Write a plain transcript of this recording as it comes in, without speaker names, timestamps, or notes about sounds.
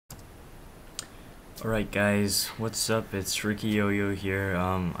Alright guys, what's up? It's Ricky Yo-Yo here.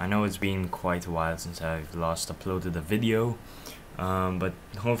 I know it's been quite a while since I've last uploaded a video, but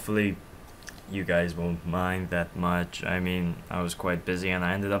hopefully you guys won't mind that much. I mean, I was quite busy and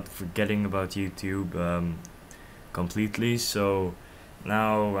I ended up forgetting about YouTube completely, so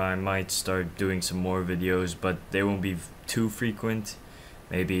now I might start doing some more videos, but they won't be too frequent.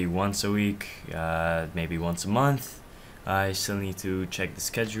 Maybe once a week, maybe once a month. I still need to check the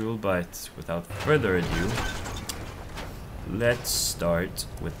schedule, but without further ado, let's start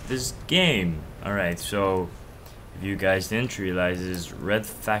with this game. Alright, so if you guys didn't realize, this is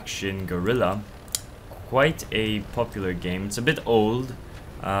Faction Guerrilla. Quite a popular game. It's a bit old,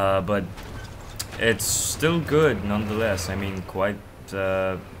 but it's still good nonetheless. I mean, quite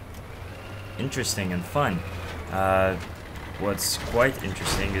interesting and fun. What's quite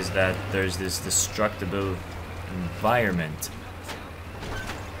interesting is that there's this destructible environment.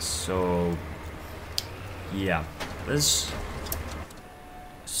 So yeah,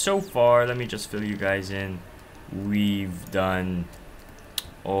 so far, let me just fill you guys in. We've done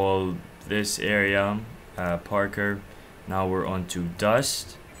all this area, Parker. Now we're on to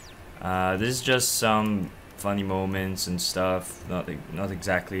Dust. This is just some funny moments and stuff, not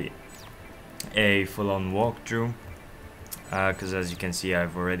exactly a full-on walkthrough, because as you can see,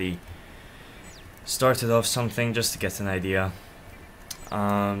 I've already started off something just to get an idea.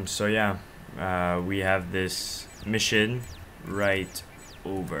 So yeah, we have this mission right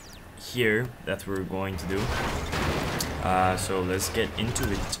over here that we're going to do. So let's get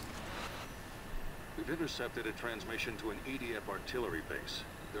into it. We've intercepted a transmission to an EDF artillery base.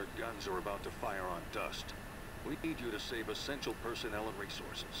 Their guns are about to fire on Dust. We need you to save essential personnel and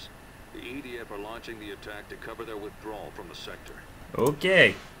resources. The EDF are launching the attack to cover their withdrawal from the sector.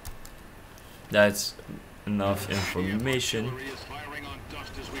 Okay. That's enough information.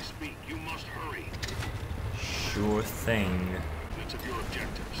 Sure thing.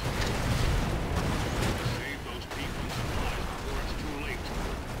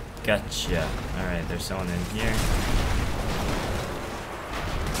 Gotcha. Alright, there's someone in here.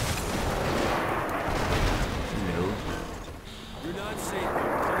 Hello. You're not safe.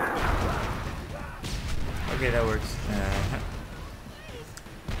 Okay, that works.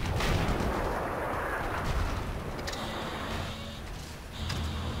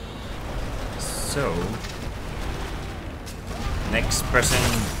 So, next person.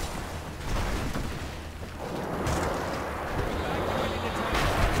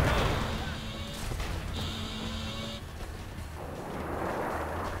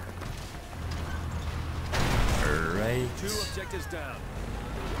 Alright. 2 objectives down.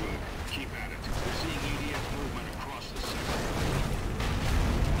 Keep at it. We're seeing EDF movement across the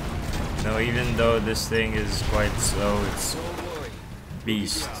sector. No, even though this thing is quite slow, it's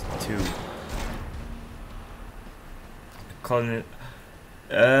beast too. Calling it.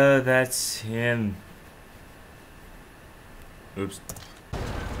 That's him. Oops.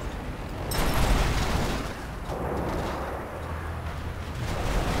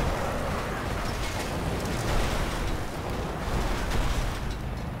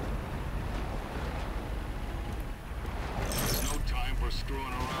 There's no time for screwing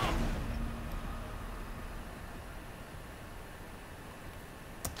around.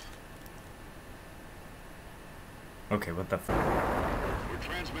 Okay, what the fuck? We're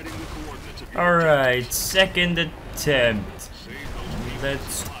transmitting the coordinates of your Alright, second attempt.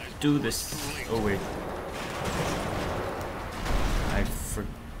 Let's do this. Oh wait. I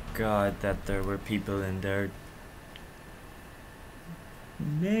forgot that there were people in there.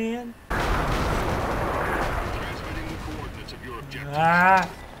 Man. transmitting the coordinates of your objectives. Ah.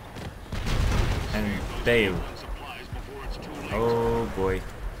 And bail. Supplies before it's too late. Oh boy.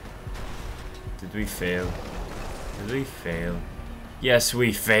 Did we fail? Did we fail? Yes,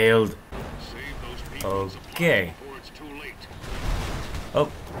 we failed. Save those people and supplies Okay. before it's too late. Oh.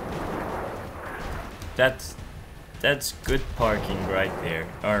 That's good parking right there.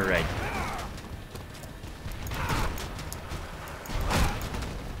 Alright.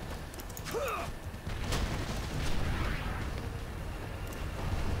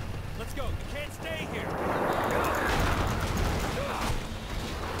 Let's go. You can't stay here.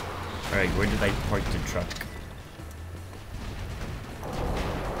 Alright, where did I park the truck?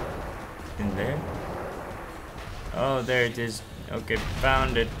 In there? Oh, there it is. Okay,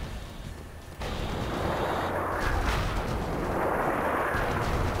 found it.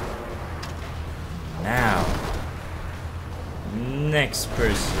 Now, next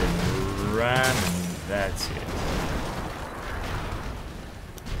person, run, and that's it.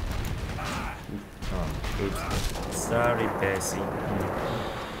 Oh, oops. Sorry, Bessie.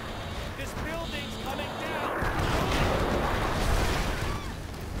 This building's coming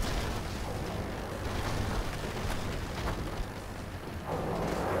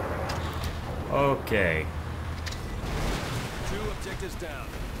Okay. 2 objectives down.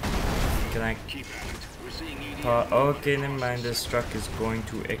 Can I? Keep at it. We're seeing EDF. Okay, never mind. This truck is going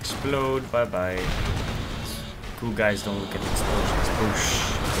to explode. Bye bye. Cool guys don't look at explosions.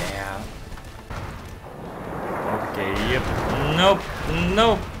 Boosh. Yeah. Okay. Yep. Nope.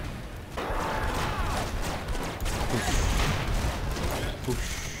 Nope. Poosh. Poosh.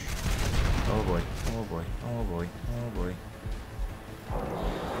 Oh boy. Oh boy. Oh boy. Oh boy.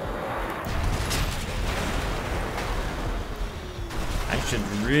 I should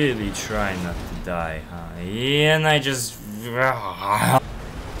really try not to die, huh? And I just...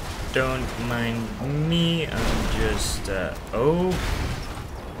 Don't mind me, I'm just... oh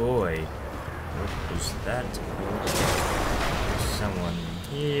boy. What was that? There's someone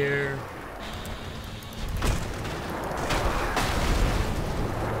here.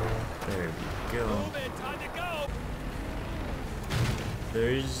 There we go. Move it, time to go.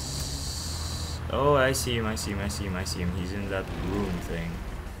 There's... oh, I see him, I see him, I see him, I see him. He's in that room thing.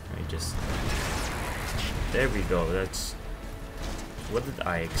 I just... there we go, that's... what did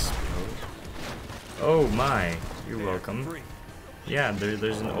I explode? Oh my, you're welcome. Free. Yeah,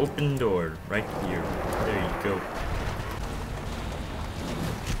 there's an open door right here. There you go.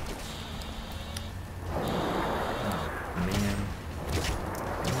 Oh,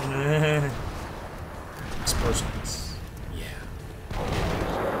 man. Explosions. Yeah.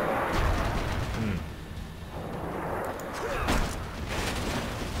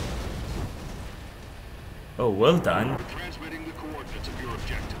 Oh, well done. Transmitting the coordinates of your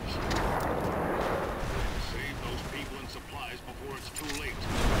objectives. Save those people and supplies before it's too late.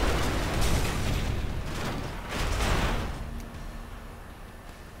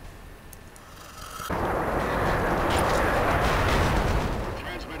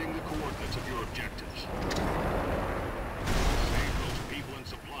 Transmitting the coordinates of your objectives. Save those people and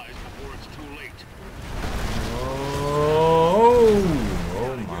supplies before it's too late.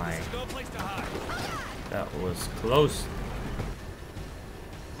 Oh my. There's no place to hide. That was close.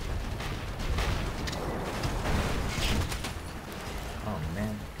 Oh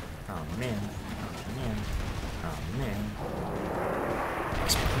man. Oh man. Oh man. Oh man.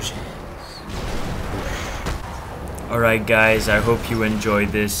 Explosions. Alright guys, I hope you enjoyed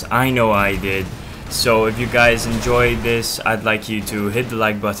this. I know I did. So if you guys enjoyed this, I'd like you to hit the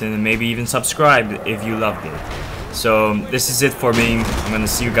like button and maybe even subscribe if you loved it. So this is it for me. I'm gonna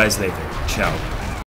see you guys later. Ciao.